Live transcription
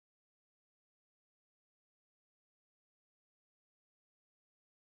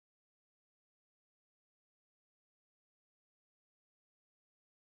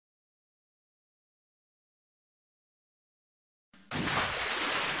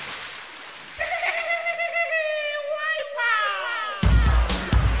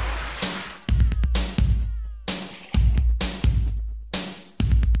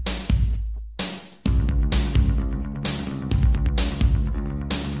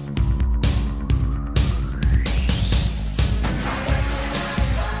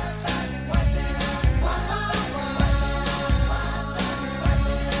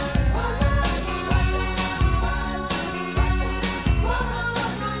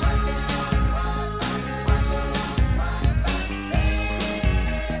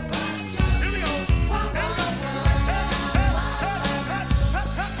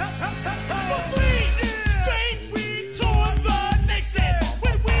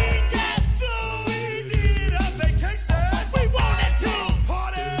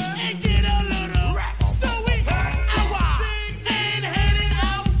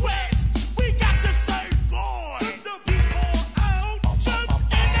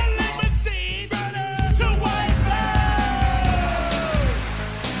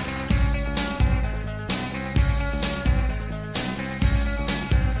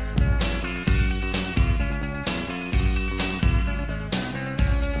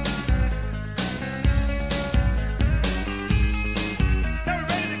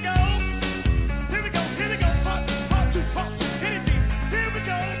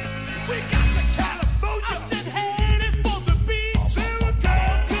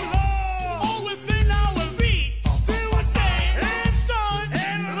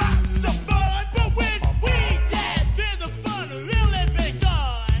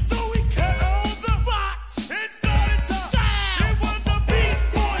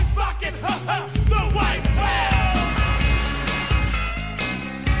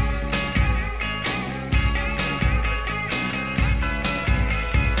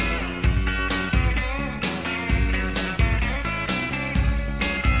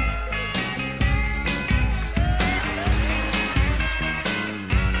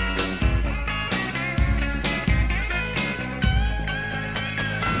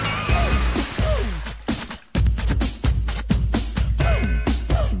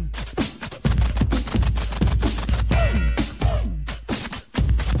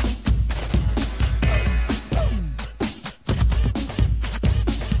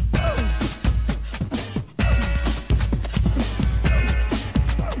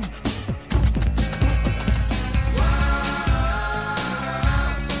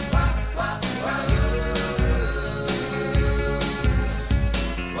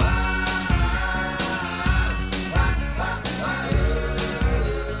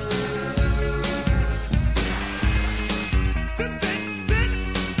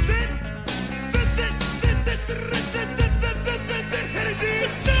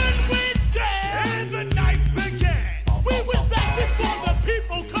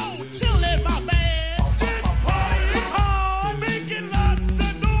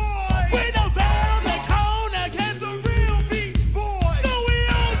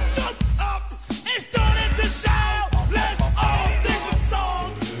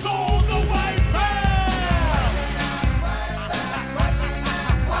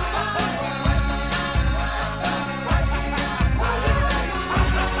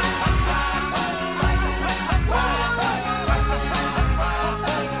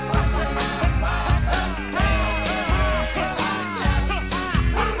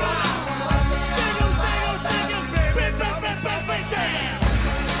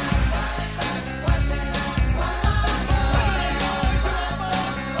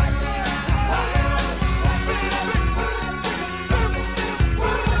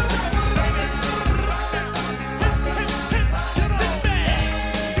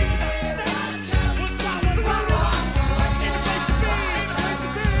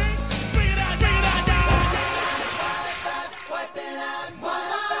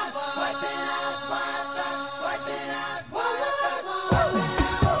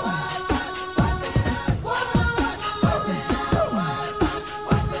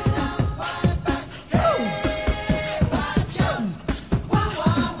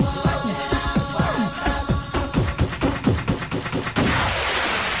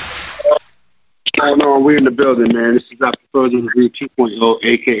on? We're in the building, man. This is Dr. Frozen Review 2.0,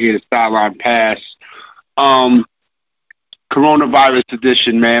 a.k.a. the Sideline Pass. Coronavirus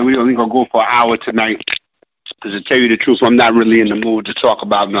edition, man. We only going to go for an hour tonight. Because to tell you the truth, I'm not really in the mood to talk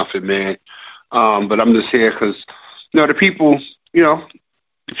about nothing, man. But I'm just here because, the people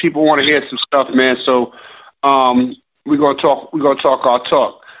want to hear some stuff, man. So we're going to talk our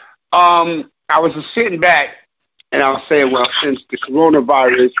talk. I was just sitting back and I was saying, well, since the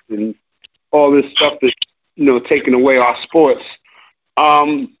coronavirus and all this stuff is, taking away our sports,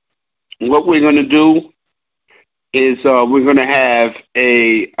 what we're going to do is we're going to have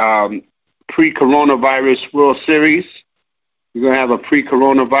a pre-coronavirus World Series. We're going to have a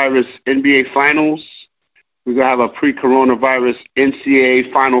pre-coronavirus NBA Finals. We're going to have a pre-coronavirus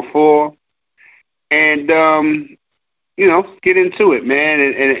NCAA Final Four. And, get into it, man,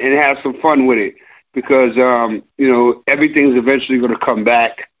 and have some fun with it. Because, everything's eventually going to come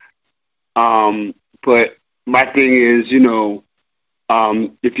back. But my thing is,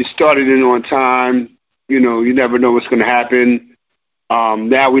 if you started in on time, you never know what's going to happen.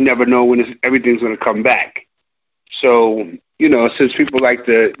 Now we never know when everything's going to come back. So, since people like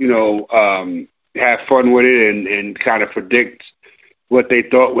to, have fun with it and kind of predict what they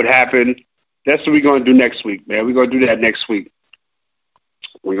thought would happen, that's what we're going to do next week, man. We're going to do that next week.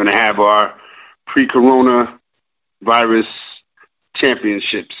 We're going to have our pre-corona virus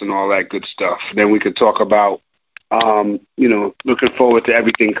championships and all that good stuff. Then we could talk about, looking forward to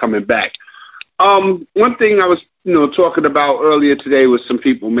everything coming back. One thing I was, talking about earlier today with some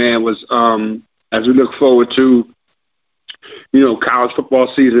people, man, was as we look forward to, college football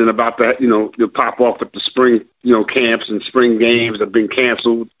season about that, the pop off with the spring, camps and spring games have been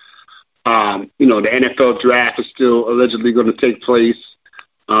canceled. The NFL draft is still allegedly going to take place.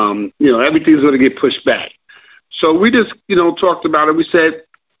 Everything's going to get pushed back. So we just, talked about it. We said,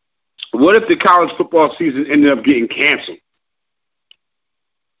 what if the college football season ended up getting canceled?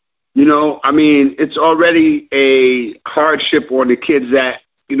 It's already a hardship on the kids that,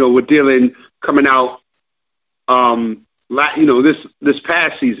 were coming out, this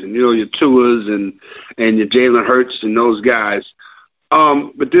past season, your Tuas and your Jalen Hurts and those guys.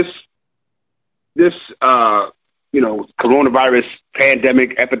 But this coronavirus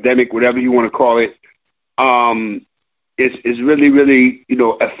pandemic, epidemic, whatever you want to call it, is really, really,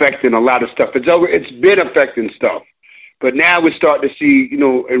 affecting a lot of stuff. It's been affecting stuff, but now we're starting to see,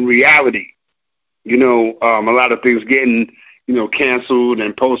 in reality, a lot of things getting, canceled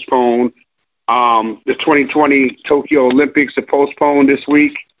and postponed. The 2020 Tokyo Olympics are postponed this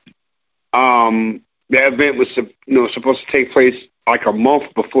week. The event was, supposed to take place like a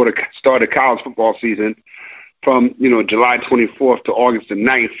month before the start of college football season, from, July 24th to August the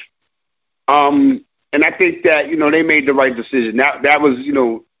 9th. And I think that, they made the right decision. That was,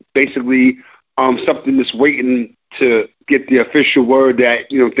 basically something that's waiting to get the official word that,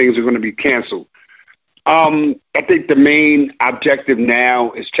 things are going to be canceled. I think the main objective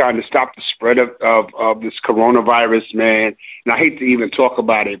now is trying to stop the spread of this coronavirus, man. And I hate to even talk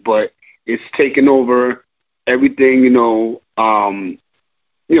about it, but it's taken over everything,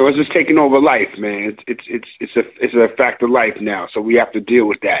 it's just taking over life, man. It's a fact of life now, so we have to deal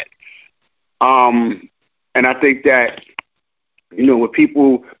with that. And I think that, with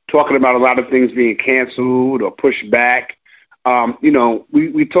people talking about a lot of things being canceled or pushed back,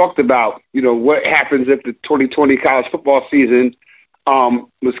 we talked about, what happens if the 2020 college football season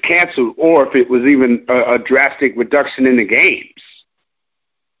was canceled, or if it was even a drastic reduction in the games.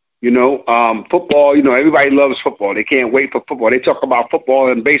 Football, everybody loves football. They can't wait for football. They talk about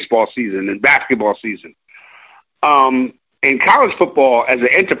football and baseball season and basketball season. In college football as an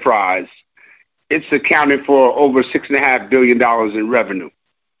enterprise, it's accounted for over $6.5 billion in revenue.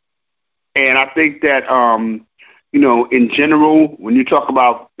 And I think that, in general, when you talk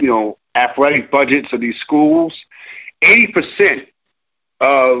about, athletic budgets of these schools, 80%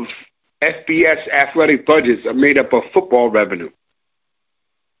 of FBS athletic budgets are made up of football revenue.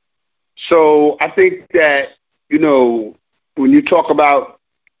 So I think that, when you talk about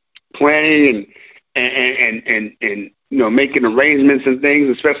planning and making arrangements and things,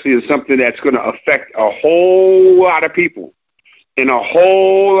 especially in something that's going to affect a whole lot of people and a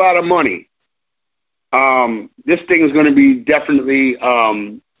whole lot of money, this thing is going to be definitely,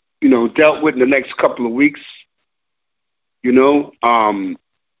 dealt with in the next couple of weeks. I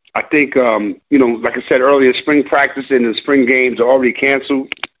think, like I said earlier, spring practice and the spring games are already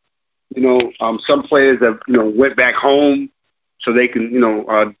canceled. Some players have, went back home so they can,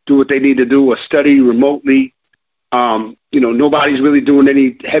 do what they need to do or study remotely. Nobody's really doing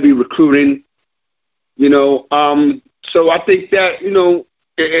any heavy recruiting, So I think that,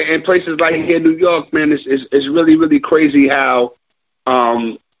 in places like here in New York, man, it's really, really crazy how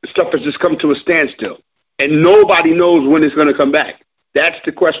stuff has just come to a standstill. And nobody knows when it's going to come back. That's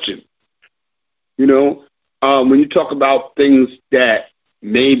the question. You know, when you talk about things that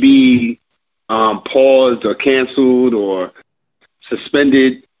may be paused or canceled or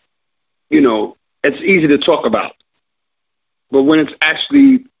suspended, you know, it's easy to talk about. But when it's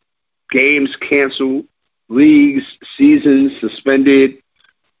actually games canceled, leagues, seasons suspended,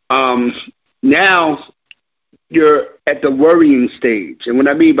 now you're at the worrying stage. And what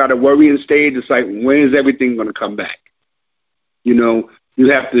I mean by the worrying stage, it's like, when is everything going to come back? You know,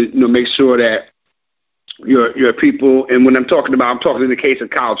 you have to, you know, make sure that your people, and when I'm talking in the case of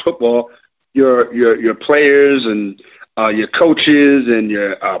college football, your players and your coaches and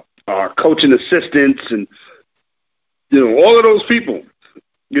your coaching assistants and, you know, all of those people,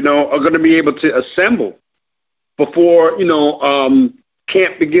 you know, are going to be able to assemble before, you know,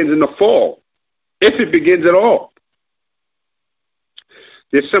 camp begins in the fall, if it begins at all.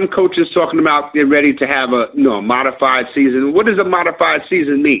 There's some coaches talking about they're ready to have a modified season. What does a modified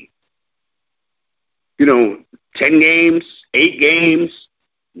season mean? You know, 10 games, 8 games,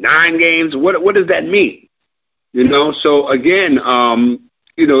 9 games. What does that mean? You know, so again,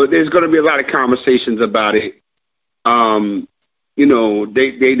 you know, there's going to be a lot of conversations about it. You know,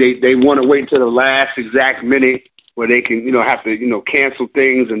 they want to wait until the last exact minute where they can, you know, have to, you know, cancel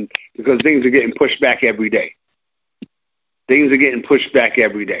things, and because things are getting pushed back every day. Things are getting pushed back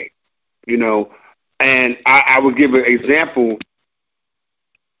every day, you know. And I would give an example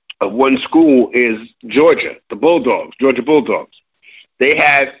of one school is Georgia, the Bulldogs, Georgia Bulldogs. They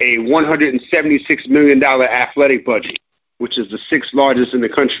have a $176 million athletic budget, which is the 6th largest in the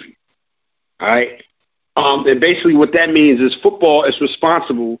country. All right. And basically what that means is football is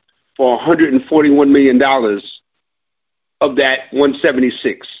responsible for $141 million of that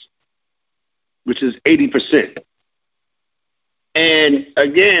 176, which is 80%. And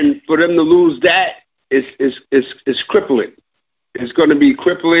again, for them to lose that is crippling. It's going to be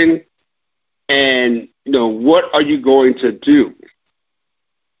crippling. And, you know, what are you going to do?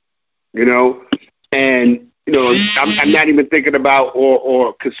 You know, and, you know, I'm not even thinking about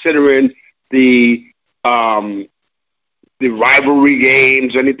or considering the rivalry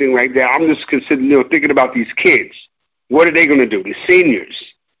games or anything like that. I'm just considering, you know, thinking about these kids. What are they going to do? The seniors.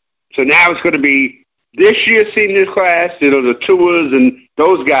 So now it's going to be this year's seniors class, you know, the tours and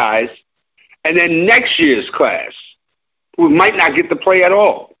those guys, and then next year's class, who might not get to play at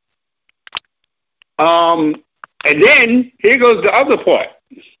all. And then here goes the other part.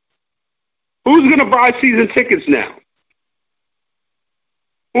 Who's going to buy season tickets now?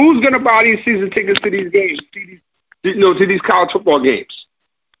 Who's going to buy these season tickets to these games, to these college football games?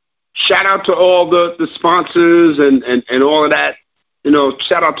 Shout out to all the sponsors and all of that. You know,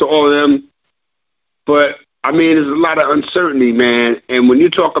 shout out to all of them. But, I mean, there's a lot of uncertainty, man. And when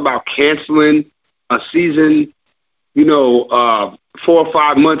you talk about canceling a season, you know, 4 or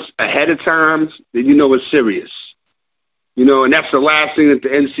 5 months ahead of time, then you know it's serious. You know, and that's the last thing that the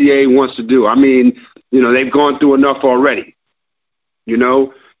NCAA wants to do. I mean, you know, they've gone through enough already, you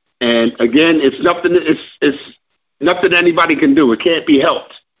know. And, again, it's nothing anybody can do. It can't be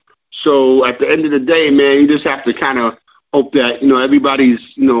helped. So at the end of the day, man, you just have to kind of hope that, you know, everybody's,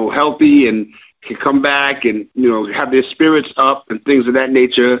 you know, healthy and can come back and, you know, have their spirits up and things of that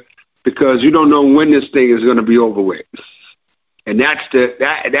nature, because you don't know when this thing is going to be over with. And that's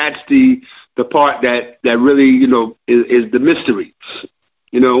the part that really, you know, is the mystery.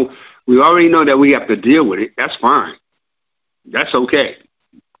 You know, we already know that we have to deal with it. That's fine. That's okay,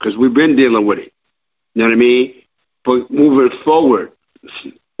 because we've been dealing with it. You know what I mean? But moving forward,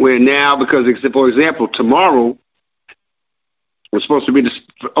 where now, because, for example, tomorrow was supposed to be the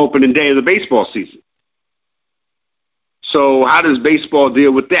opening day of the baseball season. So how does baseball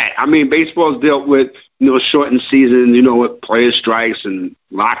deal with that? I mean, baseball's dealt with, you know, shortened season, you know, with player strikes and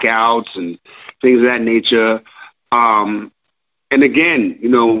lockouts and things of that nature. And again, you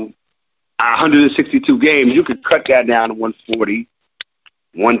know, 162 games, you could cut that down to 140,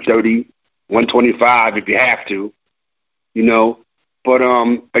 130, 125 if you have to, you know. But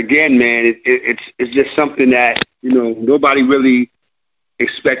again, man, it's just something that, you know, nobody really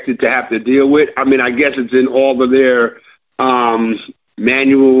expected to have to deal with. I mean, I guess it's in all of their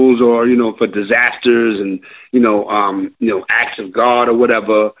manuals, or, you know, for disasters and, you know, acts of God or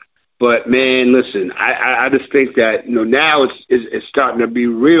whatever. But man, listen, I just think that, you know, now it's starting to be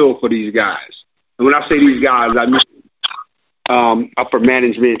real for these guys. And when I say these guys, I mean upper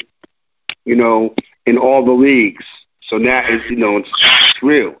management, you know, in all the leagues. So now it's, you know, it's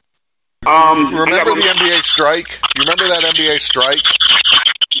real. Remember the NBA strike? You remember that NBA strike?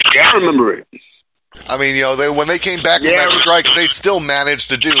 Yeah, I remember it. I mean, when they came back from that strike, they still managed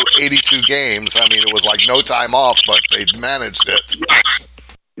to do 82 games. I mean, it was like no time off, but they managed it.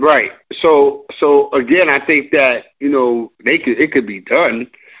 Right. So again, I think that, it could be done.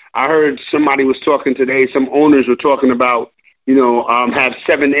 I heard somebody was talking today, some owners were talking about, have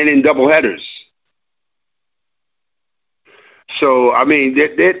 7-inning doubleheaders. So, I mean,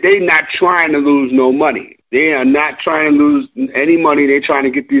 they're not trying to lose no money. They are not trying to lose any money. They're trying to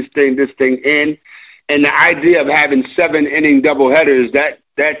get this thing in. And the idea of having 7-inning doubleheaders,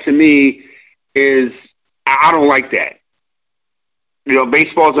 that to me is, I don't like that.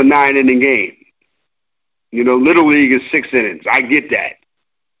 Baseball's a 9-inning game. Little League is 6 innings. I get that.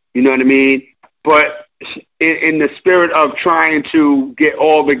 You know what I mean? But in the spirit of trying to get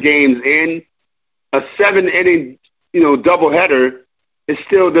all the games in, a 7-inning, doubleheader, it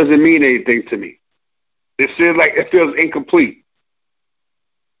still doesn't mean anything to me. It feels incomplete.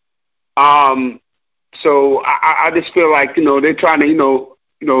 So I just feel like, they're trying to,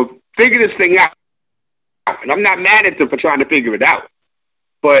 figure this thing out. And I'm not mad at them for trying to figure it out.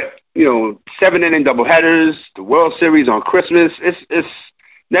 But, 7-inning doubleheaders, the World Series on Christmas,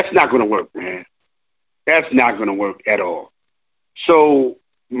 that's not going to work, man. That's not going to work at all. So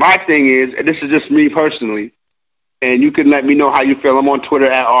my thing is, and this is just me personally, and you can let me know how you feel. I'm on Twitter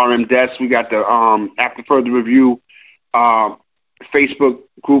at RMDesk. We got the After Further Review Facebook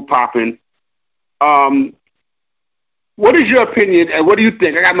group popping. What is your opinion, and what do you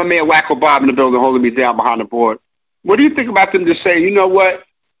think? I got my man Wacko Bob in the building holding me down behind the board. What do you think about them just saying, you know what,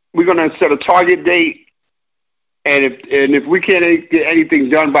 we're going to set a target date, and if we can't get anything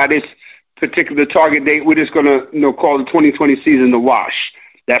done by this particular target date, we're just going to call the 2020 season the wash.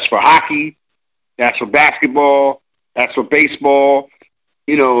 That's for hockey. That's for basketball. That's for baseball.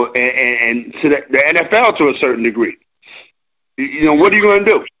 And to the NFL to a certain degree. What are you going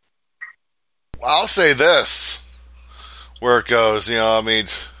to do? I'll say this, where it goes, I mean,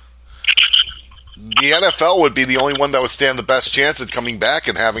 the NFL would be the only one that would stand the best chance at coming back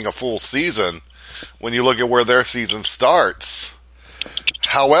and having a full season when you look at where their season starts.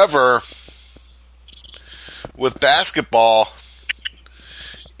 However, with basketball,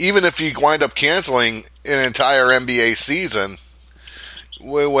 even if you wind up canceling an entire NBA season,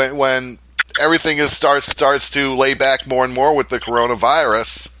 when everything starts to lay back more and more with the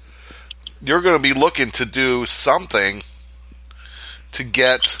coronavirus, you're going to be looking to do something to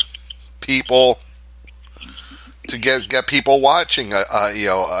get people watching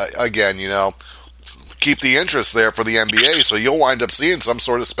again, keep the interest there for the NBA. So you'll wind up seeing some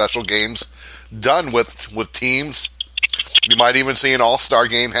sort of special games done with teams. You might even see an all-star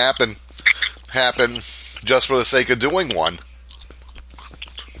game happen just for the sake of doing one.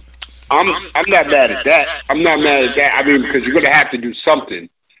 I'm not mad at that. I mean, because you're going to have to do something.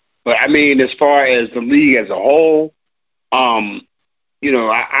 But I mean, as far as the league as a whole,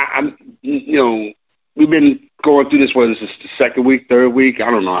 we've been going through this. Whether it's the second week, third week,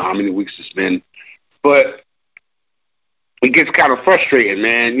 I don't know how many weeks it's been, but it gets kind of frustrating,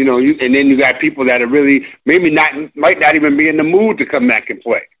 man. And then you got people that are really might not even be in the mood to come back and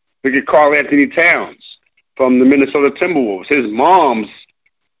play. Look at Karl Anthony Towns from the Minnesota Timberwolves. His mom's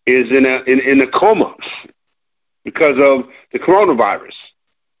is in a coma because of the coronavirus.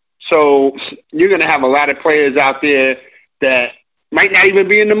 So you're going to have a lot of players out there that might not even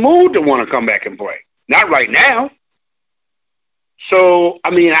be in the mood to want to come back and play. Not right now. So,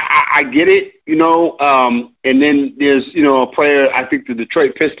 I mean, I get it, and then there's, a player, I think the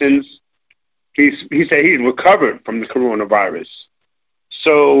Detroit Pistons, he said he's recovered from the coronavirus.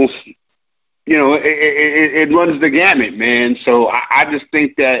 So, it runs the gamut, man. So I just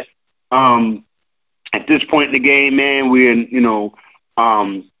think that at this point in the game, man, we're in,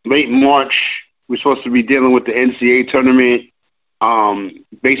 late March. We're supposed to be dealing with the NCAA tournament.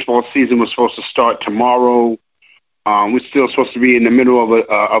 Baseball season was supposed to start tomorrow. We're still supposed to be in the middle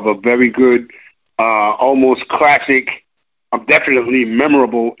of a very good, almost classic, definitely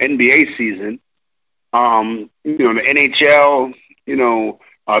memorable NBA season. The NHL, the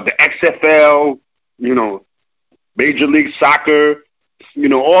XFL, Major League Soccer,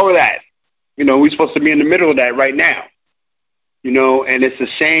 all of that. We're supposed to be in the middle of that right now. And it's a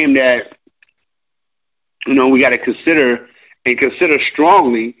shame that, we got to consider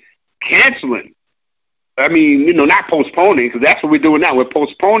strongly canceling. I mean, not postponing, because that's what we're doing now. We're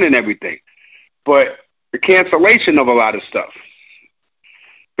postponing everything. But the cancellation of a lot of stuff.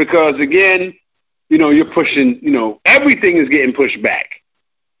 Because, again, you're pushing, everything is getting pushed back.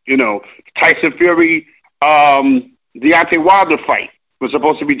 Tyson Fury, Deontay Wilder fight was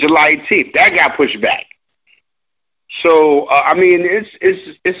supposed to be July 18th. That got pushed back. So I mean,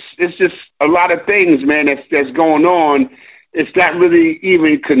 it's just a lot of things, man. That's going on. It's not really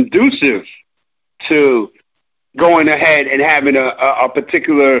even conducive to going ahead and having a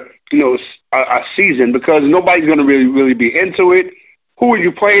particular, a season, because nobody's going to really be into it. Who are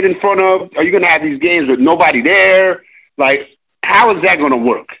you playing in front of? Are you going to have these games with nobody there? Like, how is that going to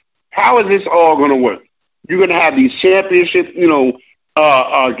work? How is this all going to work? You're going to have these championship, games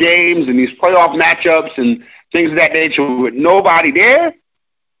and these playoff matchups and things of that nature with nobody there?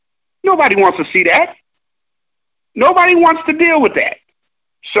 Nobody wants to see that. Nobody wants to deal with that.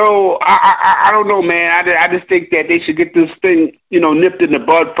 So I don't know, man. I just think that they should get this thing, nipped in the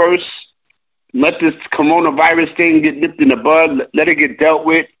bud first. Let this coronavirus thing get nipped in the bud. Let it get dealt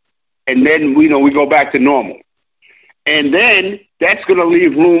with, and then we go back to normal. And then that's going to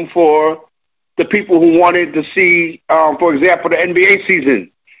leave room for the people who wanted to see, for example, the NBA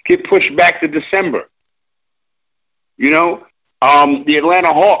season get pushed back to December. The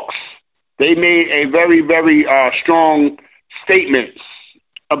Atlanta Hawks, they made a very, very strong statement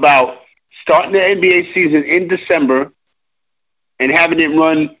about starting the NBA season in December and having it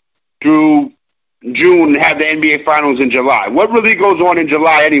run through June and have the NBA Finals in July. What really goes on in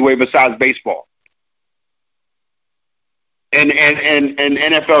July anyway besides baseball and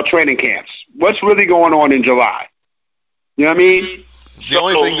NFL training camps? What's really going on in July? You know what I mean? The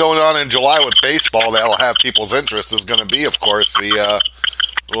only thing going on in July with baseball that'll have people's interest is going to be, of course, the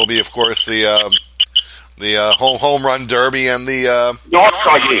home run derby and the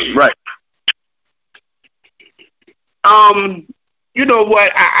All-Star game, right? You know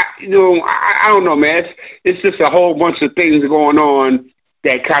what? I don't know, man. It's just a whole bunch of things going on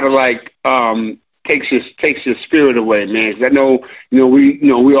that kind of like takes your spirit away, man. 'Cause I know,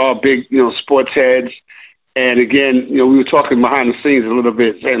 we all big, sports heads. And again, we were talking behind the scenes a little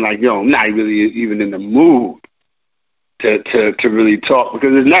bit, saying like, I'm not really even in the mood to really talk,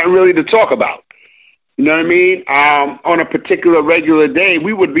 because there's nothing really to talk about. You know what I mean? On a particular regular day,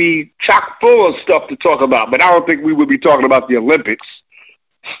 we would be chock full of stuff to talk about, but I don't think we would be talking about the Olympics.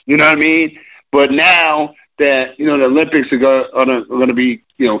 You know what I mean? But now that, the Olympics are going to be,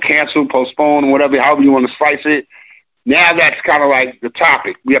 canceled, postponed, whatever, however you want to slice it, now that's kind of like the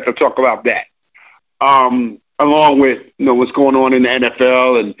topic. We have to talk about that. Along with, what's going on in the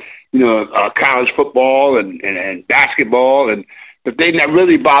NFL and, college football and basketball. And the thing that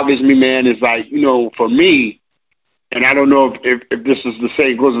really bothers me, man, is like, for me, and I don't know if this is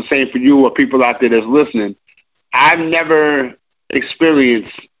goes the same for you or people out there that's listening, I've never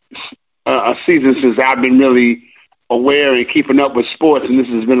experienced a season since I've been really aware and keeping up with sports, and this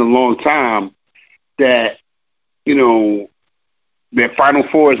has been a long time, that, their Final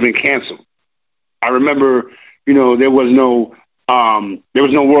Four has been canceled. I remember, there was no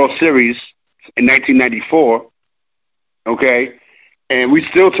World Series in 1994. Okay. And we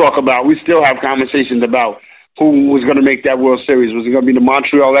still have conversations about who was going to make that World Series. Was it going to be the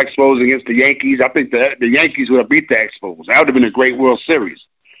Montreal Expos against the Yankees? I think the Yankees would have beat the Expos. That would have been a great World Series.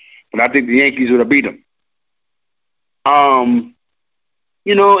 But I think the Yankees would have beat them. And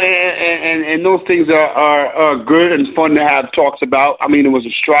those things are good and fun to have talks about. I mean, it was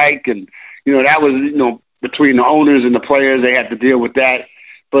a strike, and, that was, between the owners and the players, they had to deal with that.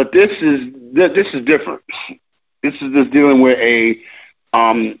 But this is different. This is just dealing with a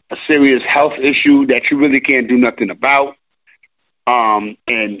serious health issue that you really can't do nothing about. And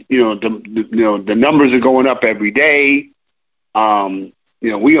the numbers are going up every day.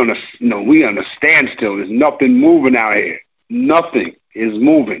 We on a standstill. There's nothing moving out here. Nothing is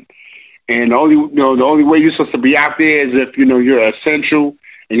moving. And the only way you're supposed to be out there is if you're essential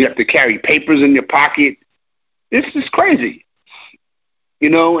and you have to carry papers in your pocket. This is crazy.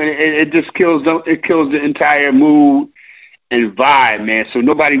 And it just kills the entire mood and vibe, man. So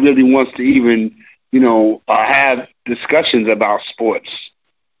nobody really wants to even, have discussions about sports.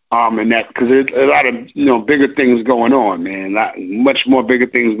 And that, because there's a lot of, bigger things going on, man. Much more bigger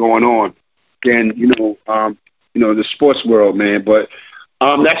things going on than, the sports world, man. But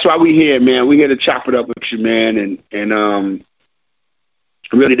that's why we here, man. We here to chop it up with you, man, and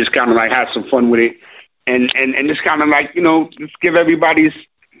really just kind of like have some fun with it. And just kind of like, just give everybody's,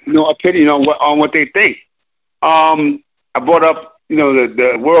 opinion on what they think. I brought up,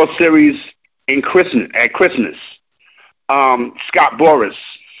 the World Series at Christmas. Scott Boras,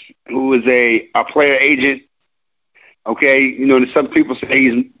 who is a player agent. Okay. Some people say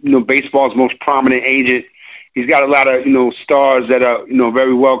he's, baseball's most prominent agent. He's got a lot of, stars that are,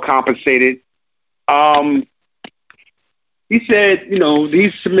 very well compensated. He said,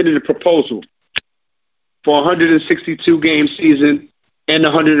 he submitted a proposal for a 162-game season and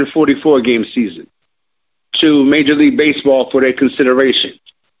a 144-game season. to Major League Baseball for their consideration.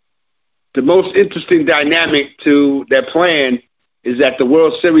 The most interesting dynamic to their plan is that the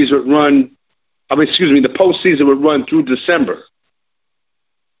World Series would run, the postseason would run through December,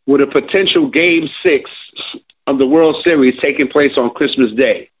 with a potential Game 6 of the World Series taking place on Christmas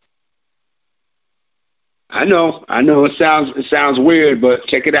Day. I know it sounds weird, but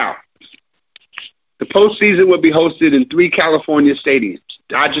check it out. The postseason would be hosted in 3 California stadiums: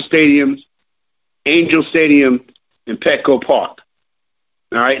 Dodger Stadium, Angel Stadium, and Petco Park.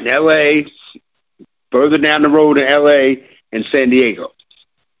 All right, in L.A., further down the road in L.A. and San Diego.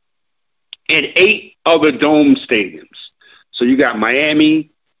 And 8 other dome stadiums. So you got Miami,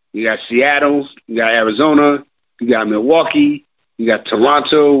 you got Seattle, you got Arizona, you got Milwaukee, you got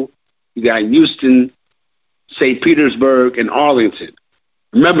Toronto, you got Houston, St. Petersburg, and Arlington.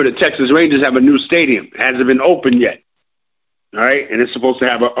 Remember, the Texas Rangers have a new stadium. It hasn't been opened yet. All right, and it's supposed to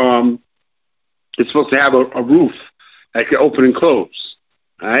have a roof that can open and close.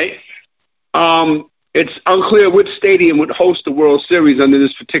 All right. It's unclear which stadium would host the World Series under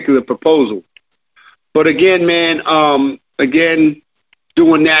this particular proposal. But again, man,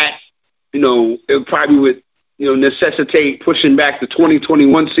 doing that, it probably would, necessitate pushing back the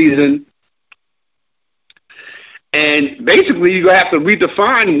 2021 season. And basically, you're going to have to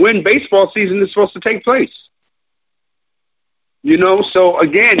redefine when baseball season is supposed to take place. So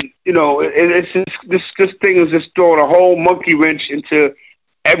again, it's just, this thing is just throwing a whole monkey wrench into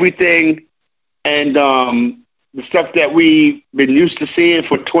everything. And the stuff that we've been used to seeing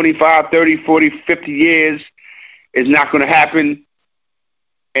for 25, 30, 40, 50 years is not going to happen.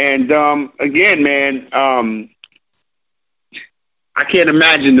 And again, man, I can't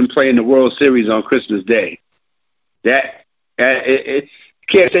imagine them playing the World Series on Christmas Day. It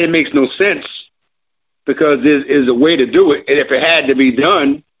can't say it makes no sense, because there's a way to do it. And if it had to be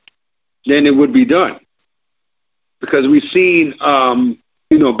done, then it would be done. Because we've seen,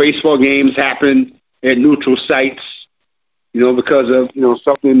 baseball games happen at neutral sites, because of,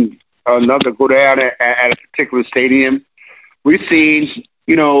 something or another go down at a particular stadium. We've seen,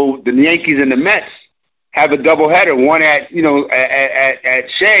 the Yankees and the Mets have a doubleheader, one at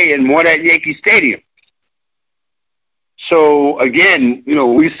Shea and one at Yankee Stadium. So again,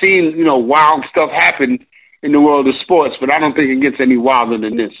 we've seen, wild stuff happen in the world of sports, but I don't think it gets any wilder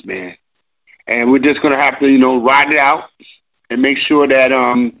than this, man. And we're just going to have to, ride it out and make sure that,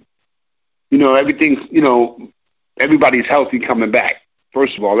 everything, everybody's healthy coming back.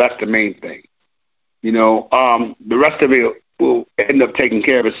 First of all, that's the main thing. The rest of it will end up taking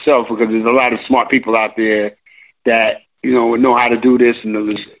care of itself, because there's a lot of smart people out there that, know how to do this, and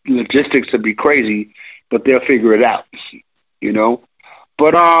the logistics will be crazy, but they'll figure it out,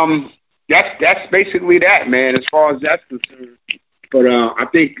 But that's basically that, man, as far as that's concerned. But I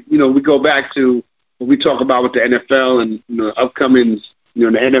think, we go back to what we talk about with the NFL and, upcoming, the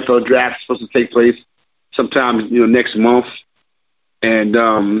NFL draft is supposed to take place sometime, next month. And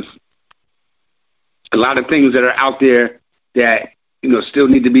a lot of things that are out there that, still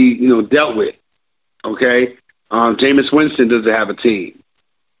need to be, dealt with. Okay? Jameis Winston doesn't have a team.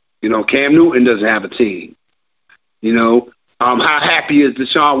 Cam Newton doesn't have a team. How happy is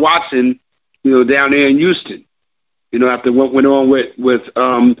Deshaun Watson, down there in Houston? After what went on with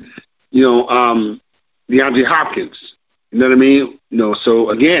DeAndre Hopkins. You know what I mean? So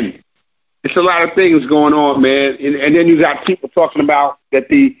again, it's a lot of things going on, man. And then you got people talking about that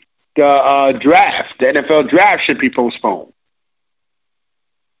the draft, the NFL draft, should be postponed.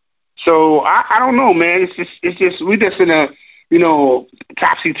 So I don't know, man. It's just we're just in a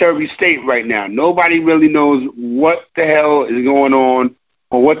topsy-turvy state right now. Nobody really knows what the hell is going on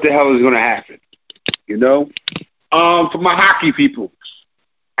or what the hell is going to happen. For my hockey people,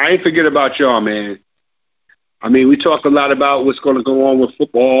 I ain't forget about y'all, man. I mean, we talk a lot about what's going to go on with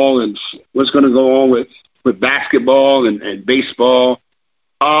football and what's going to go on with basketball and baseball.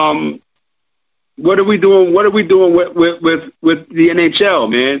 What are we doing? What are we doing with the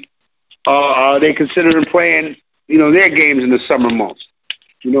NHL, man? Are they considering playing, their games in the summer months?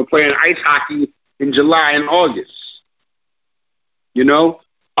 Playing ice hockey in July and August.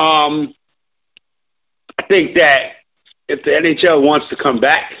 I think that if the NHL wants to come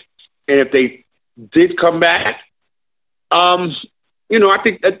back, and if they did come back, I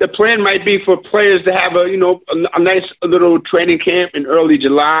think that the plan might be for players to have a nice little training camp in early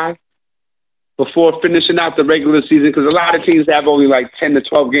July before finishing out the regular season, because a lot of teams have only like 10 to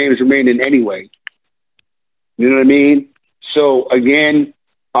 12 games remaining anyway. You know what I mean? So again,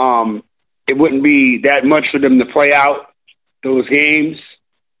 it wouldn't be that much for them to play out those games.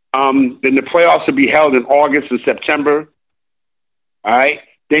 Then the playoffs would be held in August and September. All right.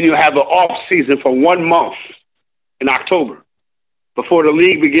 Then you'll have an off season for 1 month in October before the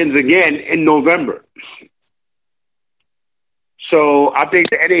league begins again in November. So I think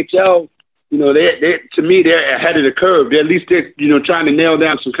the NHL, you know, to me, they're ahead of the curve. They're at least trying to nail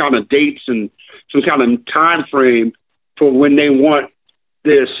down some kind of dates and some kind of time frame for when they want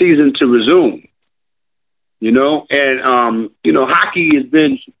their season to resume. You know, and hockey has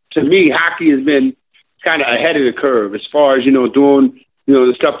been kind of ahead of the curve as far as doing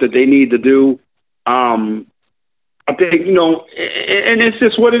the stuff that they need to do. I think and it's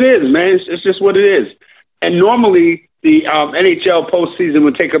just what it is, man. It's just what it is. And normally the NHL postseason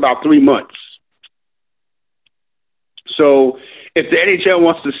would take about 3 months. So if the NHL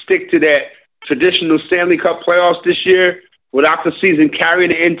wants to stick to that traditional Stanley Cup playoffs this year without the season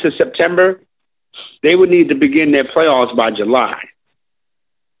carrying it into September, they would need to begin their playoffs by July.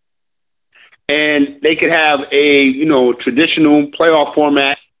 And they could have a, traditional playoff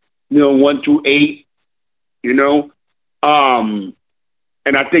format, 1 through 8, and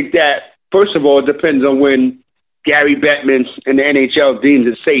I think that, first of all, it depends on when Gary Bettman and the NHL deems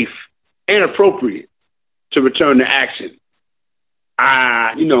it safe and appropriate to return to action.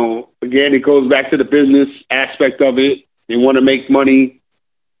 Again, it goes back to the business aspect of it. They want to make money.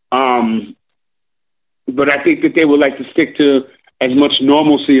 But I think that they would like to stick to as much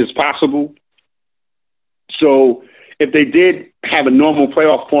normalcy as possible. So if they did have a normal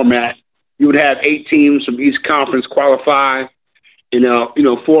playoff format, you would have 8 teams from each conference qualify in a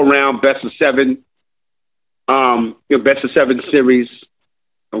 4-round best of 7, best of 7 series.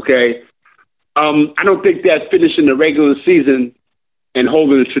 Okay. I don't think that finishing the regular season and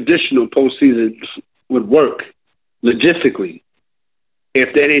holding a traditional postseason would work logistically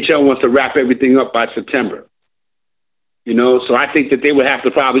if the NHL wants to wrap everything up by September. So I think that they would have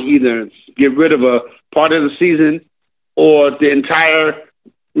to probably either get rid of a part of the season or the entire,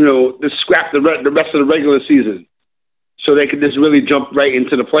 just scrap the rest of the regular season so they could just really jump right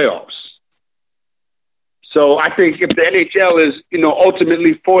into the playoffs. So I think if the NHL is,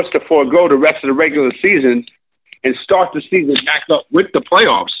 ultimately forced to forego the rest of the regular season and start the season back up with the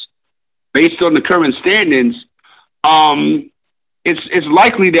playoffs based on the current standings, it's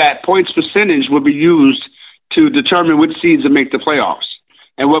likely that points percentage will be used to determine which seeds will make the playoffs.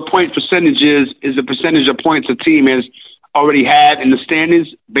 And what point percentage is the percentage of points a team has already had in the standings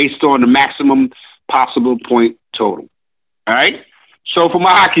based on the maximum possible point total. All right? So for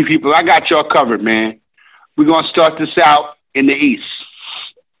my hockey people, I got y'all covered, man. We're going to start this out in the East.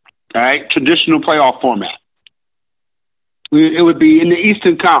 All right? Traditional playoff format. It would be in the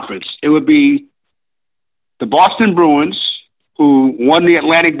Eastern Conference. It would be the Boston Bruins, who won the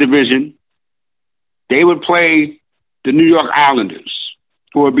Atlantic Division. They would play the New York Islanders,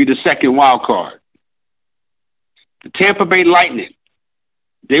 who would be the second wild card. The Tampa Bay Lightning,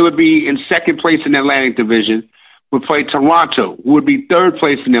 they would be in second place in the Atlantic Division, would play Toronto, who would be third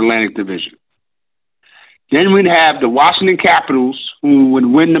place in the Atlantic Division. Then we'd have the Washington Capitals, who would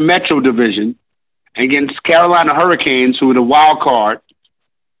win the Metro Division, against Carolina Hurricanes, who were the wild card.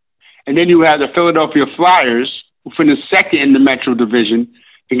 And then you have the Philadelphia Flyers, who finished second in the Metro Division,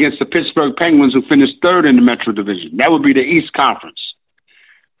 against the Pittsburgh Penguins, who finished third in the Metro Division. That would be the East Conference.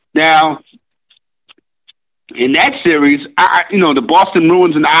 Now, in that series, the Boston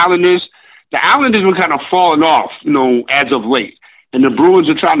Bruins and the Islanders were kind of falling off, as of late. And the Bruins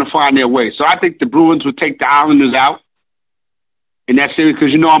are trying to find their way. So I think the Bruins would take the Islanders out in that series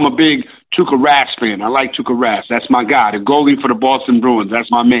because, I'm a big Tuukka Rask fan. I like Tuukka Rask. That's my guy. The goalie for the Boston Bruins.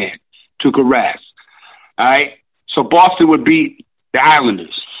 That's my man, Tuukka Rask. All right? So Boston would beat the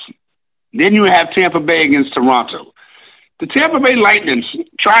Islanders. Then you have Tampa Bay against Toronto. The Tampa Bay Lightning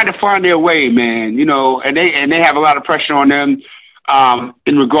trying to find their way, man, and they have a lot of pressure on them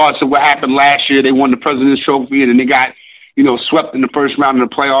in regards to what happened last year. They won the President's Trophy and then they got, swept in the first round of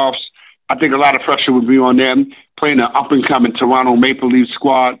the playoffs. I think a lot of pressure would be on them playing an up-and-coming Toronto Maple Leafs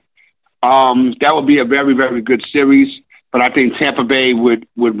squad. That would be a very, very good series, but I think Tampa Bay would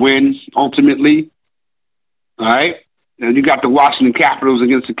win ultimately. All right? And you got the Washington Capitals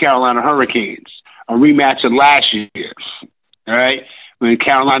against the Carolina Hurricanes, a rematch of last year. All right? When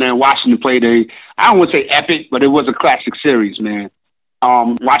Carolina and Washington played I don't want to say epic, but it was a classic series, man.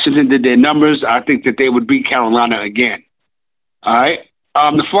 Washington did their numbers. I think that they would beat Carolina again. All right?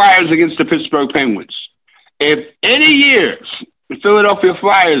 The Flyers against the Pittsburgh Penguins. If any year the Philadelphia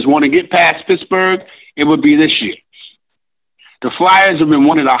Flyers want to get past Pittsburgh, it would be this year. The Flyers have been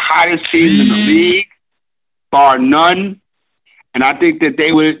one of the hottest teams in the league, bar none. And I think that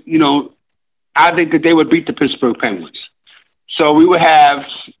they would, beat the Pittsburgh Penguins. So we would have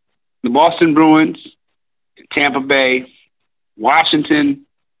the Boston Bruins, Tampa Bay, Washington,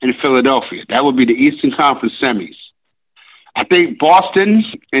 and Philadelphia. That would be the Eastern Conference semis. I think Boston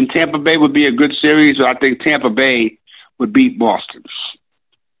and Tampa Bay would be a good series, or I think Tampa Bay would beat Boston.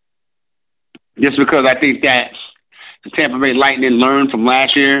 Just because I think that the Tampa Bay Lightning learned from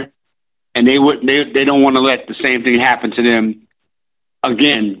last year, and they don't want to let the same thing happen to them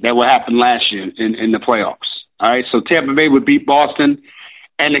again that what happened last year in the playoffs. All right, so Tampa Bay would beat Boston.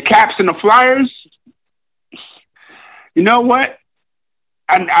 And the Caps and the Flyers, you know what?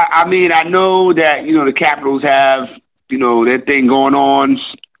 I mean, I know that, the Capitals have, their thing going on,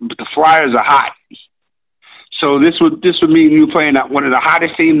 but the Flyers are hot. So this would mean you playing one of the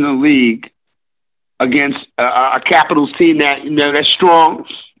hottest teams in the league against a Capitals team that, that's strong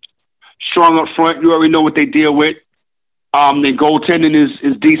up front. You already know what they deal with. Their goaltending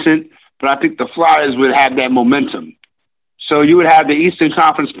is decent, but I think the Flyers would have that momentum. So you would have the Eastern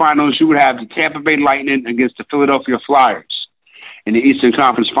Conference Finals. You would have the Tampa Bay Lightning against the Philadelphia Flyers in the Eastern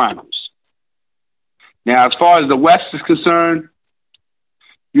Conference Finals. Now, as far as the West is concerned,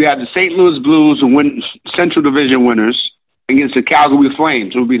 you have the St. Louis Blues, who win Central Division winners, against the Calgary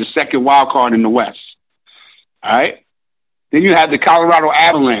Flames, who will be the second wild card in the West. All right? Then you have the Colorado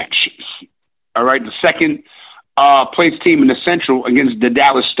Avalanche, all right, the second place team in the Central against the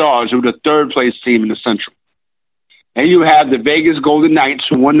Dallas Stars, who are the third place team in the Central. And you have the Vegas Golden Knights,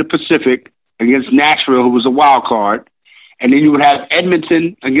 who won the Pacific, against Nashville, who was a wild card. And then you would have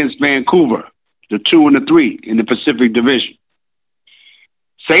Edmonton against Vancouver, the 2 and the 3 in the Pacific Division.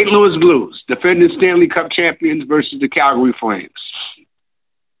 St. Louis Blues, defending Stanley Cup champions versus the Calgary Flames.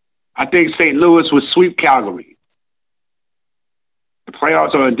 I think St. Louis would sweep Calgary. The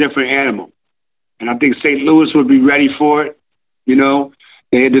playoffs are a different animal. And I think St. Louis would be ready for it. They're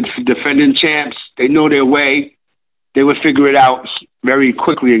the defending champs. They know their way. They would figure it out very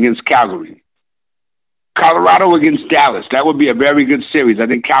quickly against Calgary. Colorado against Dallas. That would be a very good series. I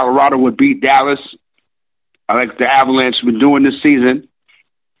think Colorado would beat Dallas. I like the Avalanche have been doing this season.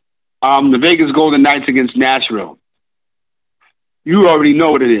 The Vegas Golden Knights against Nashville. You already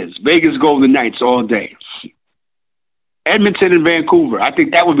know what it is. Vegas Golden Knights all day. Edmonton and Vancouver. I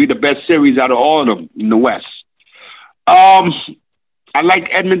think that would be the best series out of all of them in the West. I like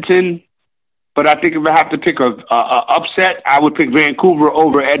Edmonton, but I think if I have to pick a upset, I would pick Vancouver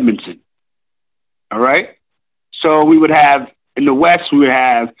over Edmonton. All right? So we would have, in the West, we would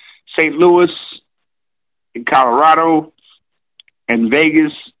have St. Louis and Colorado and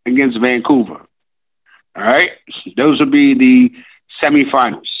Vegas against Vancouver. All right? Those would be the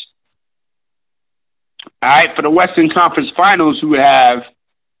semifinals. All right, for the Western Conference Finals, we would have,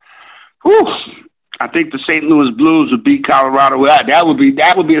 I think the St. Louis Blues would beat Colorado. That would be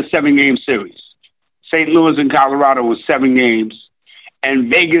a 7-game series. St. Louis and Colorado was 7 games,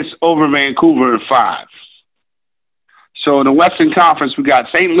 and Vegas over Vancouver in 5. So in the Western Conference, we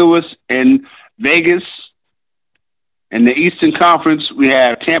got St. Louis and Vegas. In the Eastern Conference, we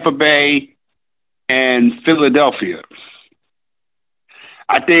have Tampa Bay and Philadelphia.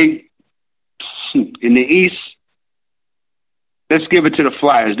 I think in the East, let's give it to the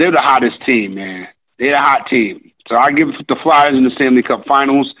Flyers. They're the hottest team, man. They're a hot team. So I give it to the Flyers in the Stanley Cup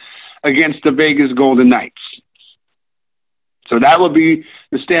Finals against the Vegas Golden Knights. So that would be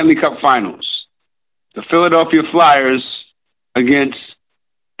the Stanley Cup Finals. The Philadelphia Flyers against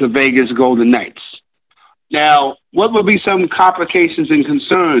the Vegas Golden Knights. Now, what would be some complications and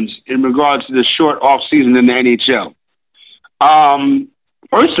concerns in regards to the short offseason in the NHL?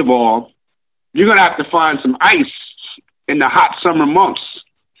 First of all, you're going to have to find some ice in the hot summer months.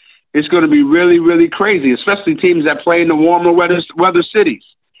 It's going to be really, really crazy, especially teams that play in the warmer weather cities.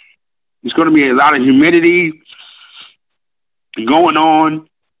 There's going to be a lot of humidity going on.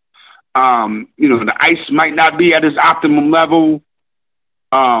 The ice might not be at its optimum level.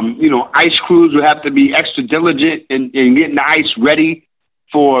 Ice crews will have to be extra diligent in getting the ice ready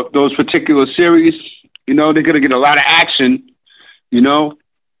for those particular series. They're going to get a lot of action,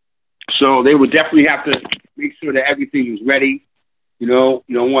 So they would definitely have to make sure that everything is ready. You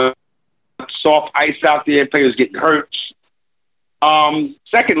don't want soft ice out there, players getting hurt.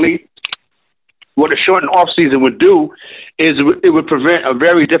 Secondly, what a shortened off season would do is it would present a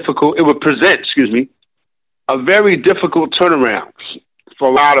very difficult turnaround for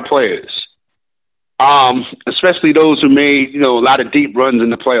a lot of players, especially those who made a lot of deep runs in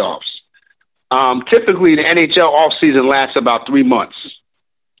the playoffs. Typically, the NHL off season lasts about 3 months.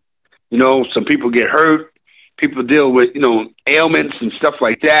 Some people get hurt, people deal with ailments and stuff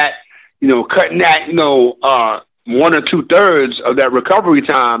like that. Cutting that 1 or 2/3 of that recovery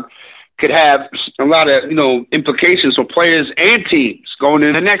time could have a lot of implications for players and teams going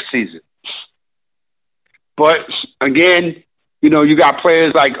into the next season. But again, You got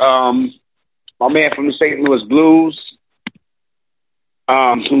players like my man from the St. Louis Blues,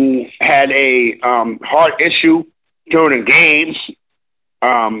 who had a heart issue during a game.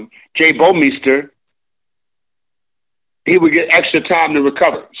 Jay Bomeister, he would get extra time to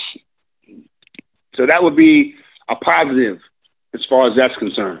recover. So that would be a positive as far as that's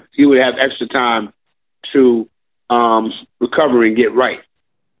concerned. He would have extra time to recover and get right.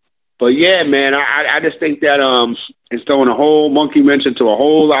 But yeah, man, I just think that it's throwing a whole monkey wrench into a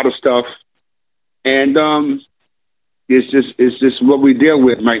whole lot of stuff, and it's just what we deal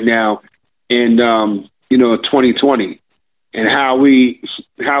with right now in 2020, and how we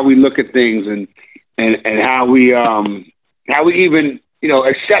look at things and how we even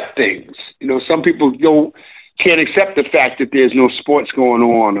accept things. Some people can't accept the fact that there's no sports going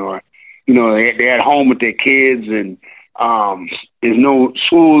on, or they're at home with their kids, and there's no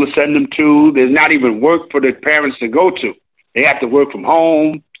school to send them to. There's not even work for the parents to go to. They have to work from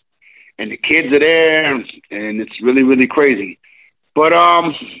home, and the kids are there, and it's really, really crazy. But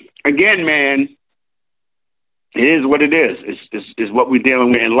again, man, it is what it is. It's what we're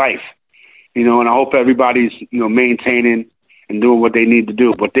dealing with in life, and I hope everybody's maintaining and doing what they need to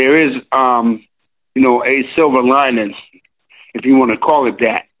do. But there is a silver lining, if you want to call it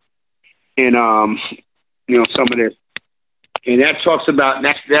that, in some of this. And that talks about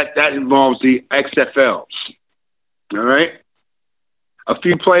that involves the XFL. All right, a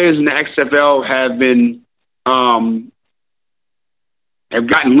few players in the XFL have been have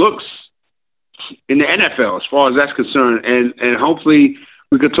gotten looks in the NFL as far as that's concerned, and hopefully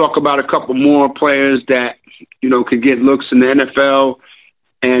we could talk about a couple more players that could get looks in the NFL.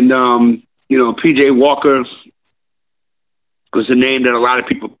 And PJ Walker was a name that a lot of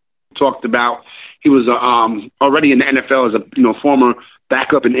people talked about. He was already in the NFL as a former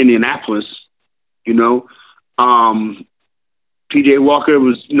backup in Indianapolis. PJ Walker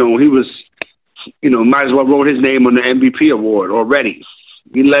was he was might as well wrote his name on the MVP award already.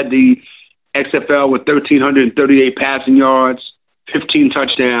 He led the XFL with 1,338 passing yards, 15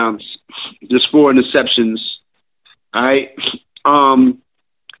 touchdowns, just 4 interceptions. All right.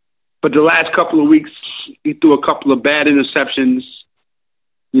 But the last couple of weeks, he threw a couple of bad interceptions,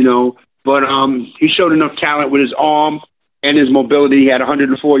 but he showed enough talent with his arm and his mobility. He had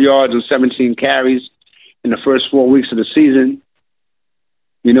 104 yards and 17 carries in the first 4 weeks of the season.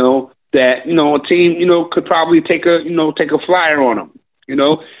 That a team could probably take a flyer on him.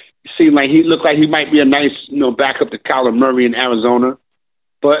 It seemed like he looked like he might be a nice backup to Kyler Murray in Arizona,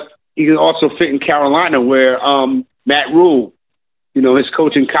 but he can also fit in Carolina, where Matt Rule, his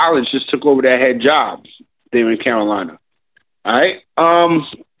coach in college, just took over that head job there in Carolina. All right.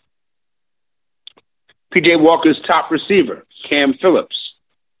 P.J. Walker's top receiver, Cam Phillips.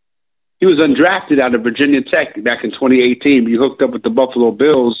 He was undrafted out of Virginia Tech back in 2018. He hooked up with the Buffalo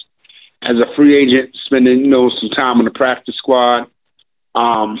Bills as a free agent, spending, some time on the practice squad.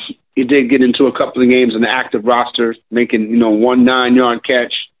 He did get into a couple of games on the active roster, making, 1 9-yard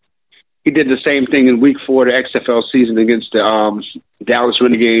catch. He did the same thing in week 4 of the XFL season against the Dallas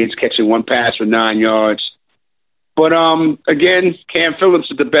Renegades, catching 1 pass for 9 yards. But, again, Cam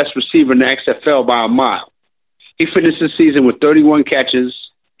Phillips is the best receiver in the XFL by a mile. He finished the season with 31 catches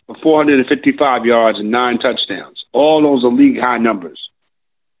for 455 yards and 9 touchdowns. All those are league-high numbers.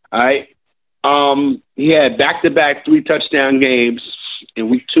 All right? He had back-to-back 3-touchdown games in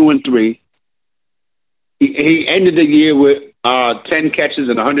week 2 and 3. He ended the year with 10 catches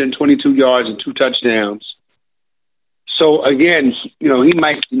and 122 yards and 2 touchdowns. So, again, he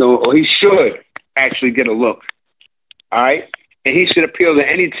might, or he should actually get a look. All right? And he should appeal to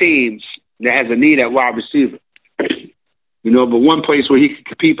any teams that has a need at wide receiver. But one place where he could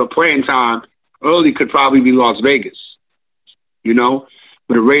compete for playing time early could probably be Las Vegas. With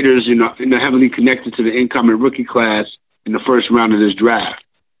the Raiders, heavily connected to the incoming rookie class in the first round of this draft.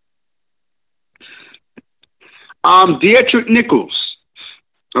 Dietrich Nichols,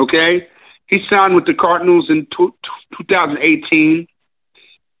 okay? He signed with the Cardinals in 2018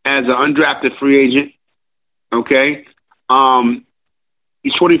 as an undrafted free agent, okay?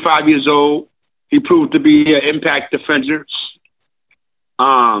 He's 25 years old. He proved to be an impact defender.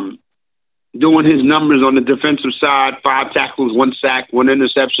 Doing his numbers on the defensive side, 5 tackles, 1 sack, 1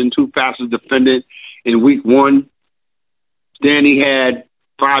 interception, 2 passes defended in week 1. Then he had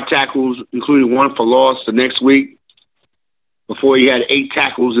 5 tackles, including 1 for loss the next week, before he had 8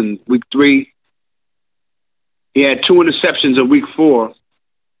 tackles in week 3. He had 2 interceptions in week 4.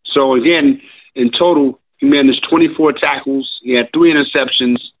 So, again, in total, he managed 24 tackles. He had 3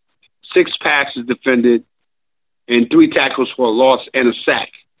 interceptions, 6 passes defended, and 3 tackles for a loss and a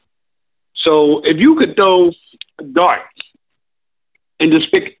sack. So if you could throw a dart and just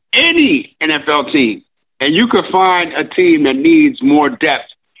pick any NFL team, and you could find a team that needs more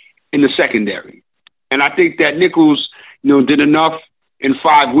depth in the secondary. And I think that Nichols, did enough in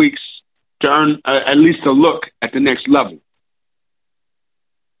 5 weeks to earn at least a look at the next level.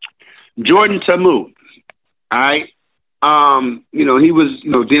 Jordan Ta'amu, all right? He was,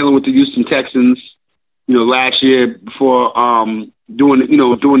 dealing with the Houston Texans, last year before doing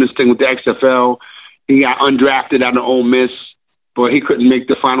this thing with the XFL. He got undrafted out of Ole Miss, but he couldn't make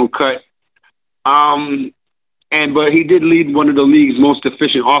the final cut. But he did lead one of the league's most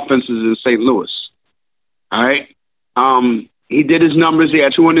efficient offenses in St. Louis. All right. He did his numbers. He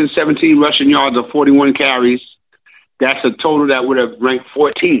had 217 rushing yards of 41 carries. That's a total that would have ranked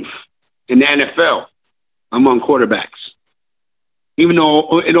 14th in the NFL among quarterbacks, even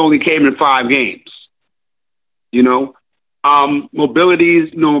though it only came in 5 games. Mobility is,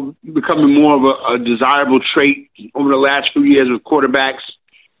 becoming more of a desirable trait over the last few years with quarterbacks.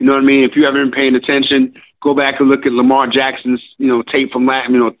 You know what I mean? If you haven't been paying attention, go back and look at Lamar Jackson's, tape from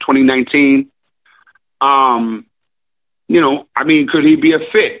 2019. Could he be a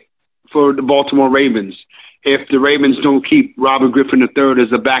fit for the Baltimore Ravens if the Ravens don't keep Robert Griffin III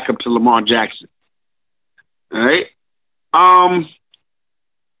as a backup to Lamar Jackson? All right.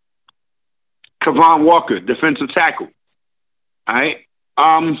 Kevon Walker, defensive tackle. All right.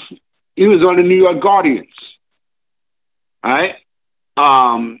 He was on the New York Guardians. All right.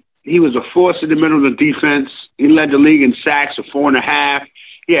 He was a force in the middle of the defense. He led the league in sacks of 4.5.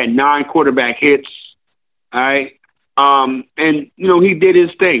 He had 9 quarterback hits. All right. He did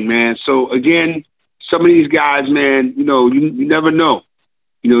his thing, man. So again, some of these guys, man, you never know.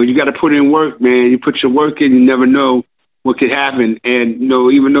 You got to put in work, man. You put your work in, you never know what could happen. And,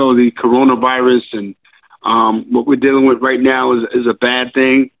 even though the coronavirus and what we're dealing with right now is a bad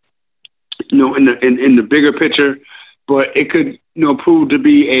thing, in the bigger picture, but it could, prove to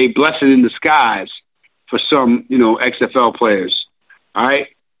be a blessing in disguise for some, XFL players. All right.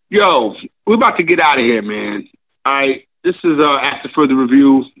 Yo, we're about to get out of here, man. All right. This is After Further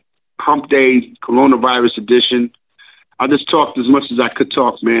Review, Hump Day, Coronavirus Edition. I just talked as much as I could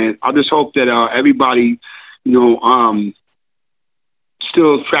talk, man. I just hope that everybody,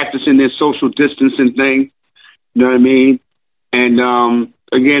 still practicing their social distancing thing. You know what I mean? And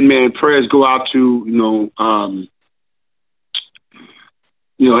again, man, prayers go out to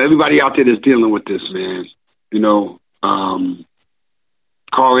everybody out there that's dealing with this, man.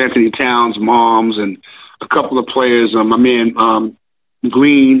 Carl Anthony Towns' moms and a couple of players. My man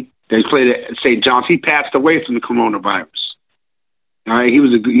Green, they played at St. John's. He passed away from the coronavirus. All right, he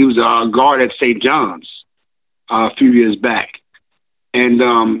was a guard at St. John's a few years back,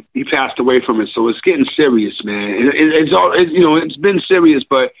 and he passed away from it. So it's getting serious, man. It's been serious,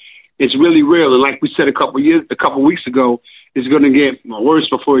 but it's really real. And like we said a couple weeks ago, it's going to get worse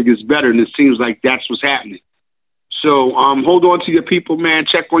before it gets better, and it seems like that's what's happening. So hold on to your people, man.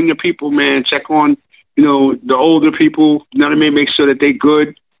 Check on your people, man. Check on the older people. You know what I mean? Make sure that they're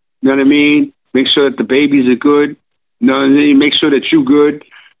good. You know what I mean? Make sure that the babies are good. You know what I mean? Make sure that you're good.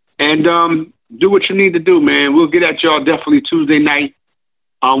 And do what you need to do, man. We'll get at y'all definitely Tuesday night.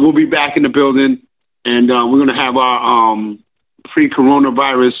 We'll be back in the building, and we're going to have our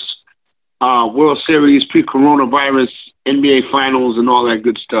pre-coronavirus World Series, pre-coronavirus NBA Finals, and all that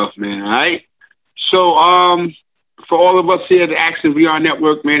good stuff, man. All right? So for all of us here at the Action VR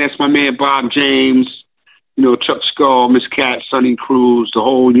Network, man, that's my man Bob James, Chuck Skull, Miss Cat, Sonny Cruz, the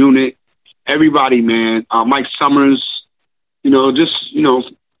whole unit, everybody, man. Mike Summers, just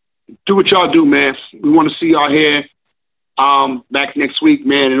do what y'all do, man. We want to see y'all here back next week,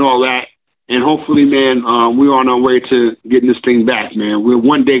 man, and all that. And hopefully, man, we're on our way to getting this thing back, man. We're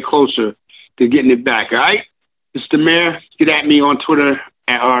one day closer to getting it back, all right? It's the mayor. Get at me on Twitter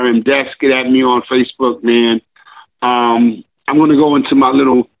at RMDesk. Get at me on Facebook, man. I'm going to go into my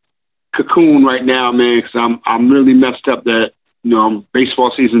little cocoon right now, man, because I'm really messed up that,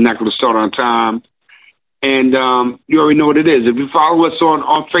 baseball season's not going to start on time. And you already know what it is. If you follow us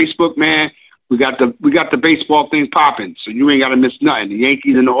on Facebook, man, we got the baseball thing popping, so you ain't got to miss nothing. The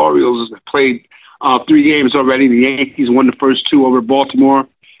Yankees and the Orioles have played 3 games already. The Yankees won the first 2 over Baltimore,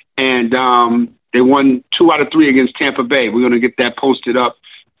 and they won 2 out of 3 against Tampa Bay. We're going to get that posted up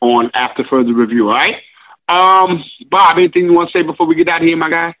on After Further Review, all right? Bob, anything you want to say before we get out of here, my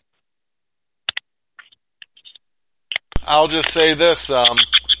guy? I'll just say this. Be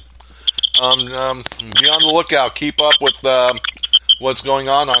on the lookout. Keep up with what's going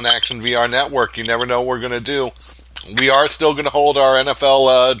on Action VR Network. You never know what we're going to do. We are still going to hold our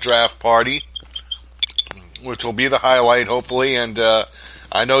NFL draft party, which will be the highlight, hopefully. And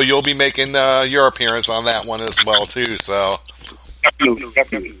I know you'll be making your appearance on that one as well, too. So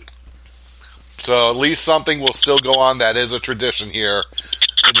Definitely. So at least something will still go on that is a tradition here,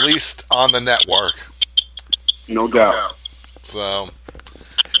 at least on the network. No doubt. So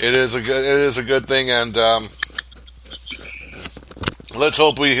it is a good thing, and let's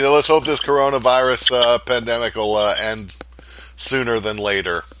hope this coronavirus pandemic will end sooner than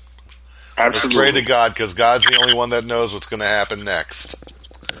later. Absolutely. Let's pray to God, because God's the only one that knows what's going to happen next.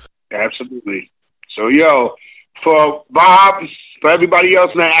 Absolutely. So, for Bob, for everybody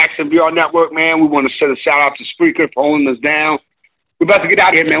else in the Action VR Network, man, we want to send a shout out to Spreaker for holding us down. We're about to get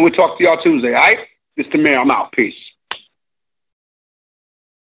out of here, man. We'll talk to y'all Tuesday, all right? This is the Mayor. I'm out. Peace.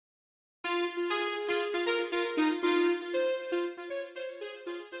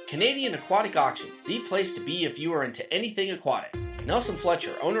 Canadian Aquatic Auctions, the place to be if you are into anything aquatic. Nelson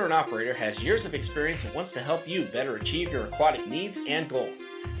Fletcher, owner and operator, has years of experience and wants to help you better achieve your aquatic needs and goals.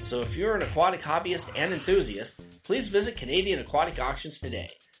 So if you're an aquatic hobbyist and enthusiast, please visit Canadian Aquatic Auctions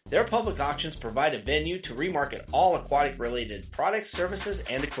today. Their public auctions provide a venue to remarket all aquatic-related products, services,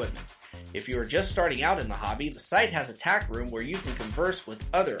 and equipment. If you are just starting out in the hobby, the site has a tack room where you can converse with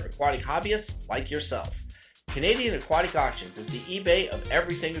other aquatic hobbyists like yourself. Canadian Aquatic Auctions is the eBay of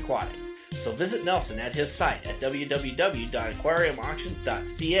everything aquatic. So visit Nelson at his site at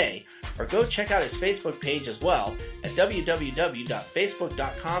www.aquariumauctions.ca or go check out his Facebook page as well at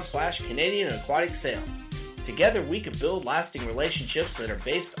www.facebook.com/Canadian Aquatic Sales. Together we can build lasting relationships that are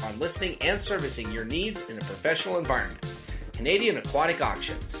based on listening and servicing your needs in a professional environment. Canadian Aquatic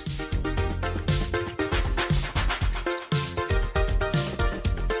Auctions.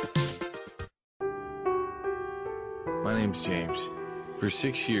 My name's James. For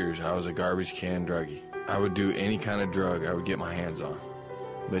 6 years, I was a garbage can druggie. I would do any kind of drug I would get my hands on.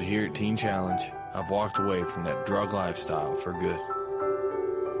 But here at Teen Challenge, I've walked away from that drug lifestyle for good.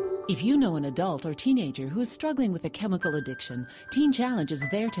 If you know an adult or teenager who is struggling with a chemical addiction, Teen Challenge is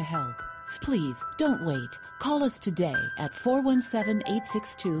there to help. Please, don't wait. Call us today at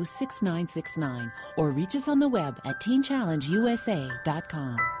 417-862-6969 or reach us on the web at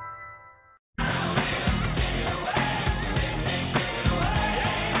teenchallengeusa.com.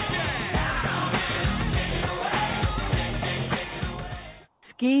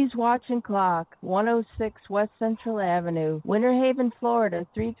 Skis Watch and Clock, 106 West Central Avenue, Winter Haven, Florida,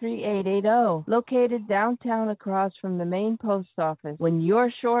 33880. Located downtown across from the main post office. When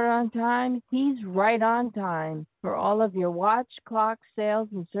you're short on time, he's right on time. For all of your watch, clock, sales,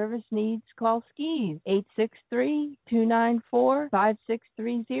 and service needs, call Skis,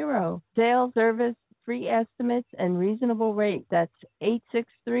 863-294-5630. Sales, service, free estimates, and reasonable rates. That's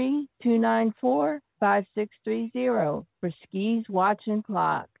 863-294-5630 for Skis Watch and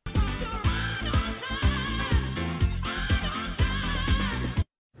Clock.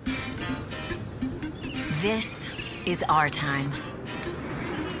 This is our time.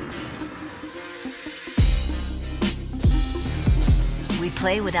 We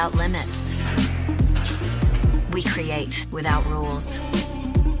play without limits. We create without rules.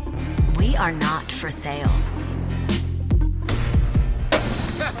 We are not for sale.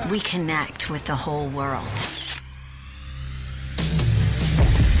 We connect with the whole world.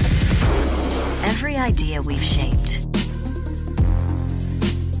 Every idea we've shaped,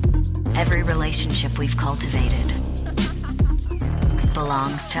 every relationship we've cultivated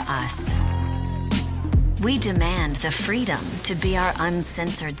belongs to us. We demand the freedom to be our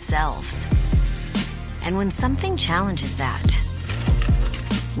uncensored selves. And when something challenges that,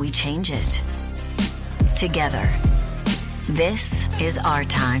 we change it. Together. This is our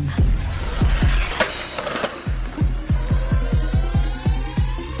time.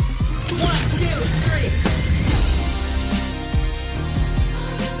 One, two, three.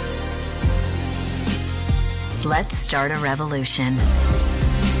 Let's start a revolution.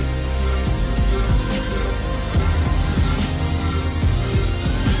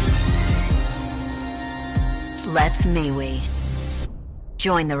 Let's MeWe.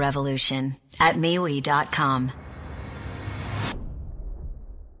 Join the revolution at MeWe.com.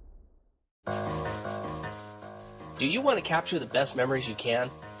 Do you want to capture the best memories you can?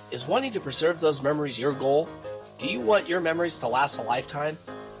 Is wanting to preserve those memories your goal? Do you want your memories to last a lifetime?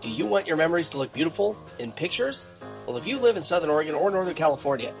 Do you want your memories to look beautiful in pictures? Well, if you live in Southern Oregon or Northern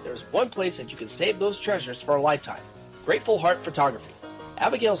California, there's one place that you can save those treasures for a lifetime. Grateful Heart Photography.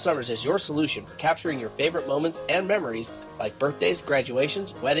 Abigail Summers is your solution for capturing your favorite moments and memories like birthdays,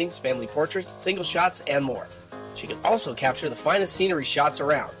 graduations, weddings, family portraits, single shots, and more. She can also capture the finest scenery shots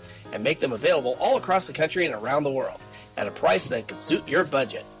around and make them available all across the country and around the world at a price that can suit your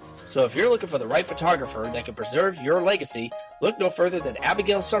budget. So if you're looking for the right photographer that can preserve your legacy, look no further than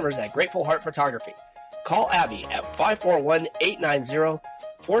Abigail Summers at Grateful Heart Photography. Call Abby at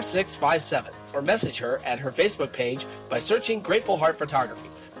 541-890-4657 or message her at her Facebook page by searching Grateful Heart Photography.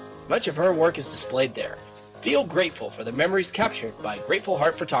 Much of her work is displayed there. Feel grateful for the memories captured by Grateful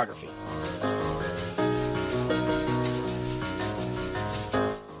Heart Photography.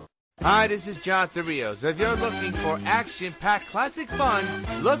 Hi, this is John Therios. If you're looking for action-packed classic fun,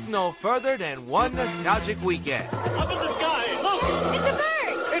 look no further than One Nostalgic Weekend. Up in the sky, look! It's a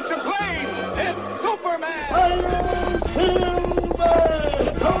bird! It's a plane! It's Superman!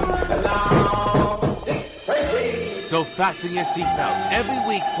 So fasten your seatbelts every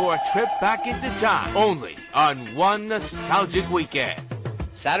week for a trip back into time, only on One Nostalgic Weekend.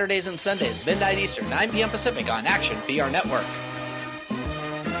 Saturdays and Sundays, midnight Eastern, 9 p.m. Pacific on Action VR Network.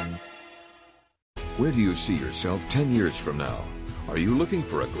 Where do you see yourself 10 years from now? Are you looking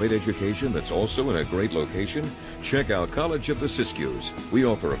for a great education that's also in a great location? Check out College of the Siskiyous. We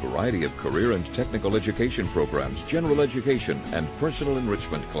offer a variety of career and technical education programs, general education, and personal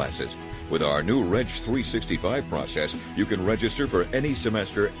enrichment classes. With our new Reg 365 process, you can register for any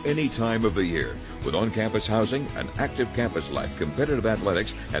semester, any time of the year. With on-campus housing, an active campus life, competitive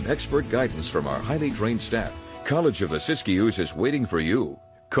athletics, and expert guidance from our highly trained staff, College of the Siskiyous is waiting for you.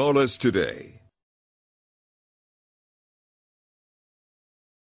 Call us today.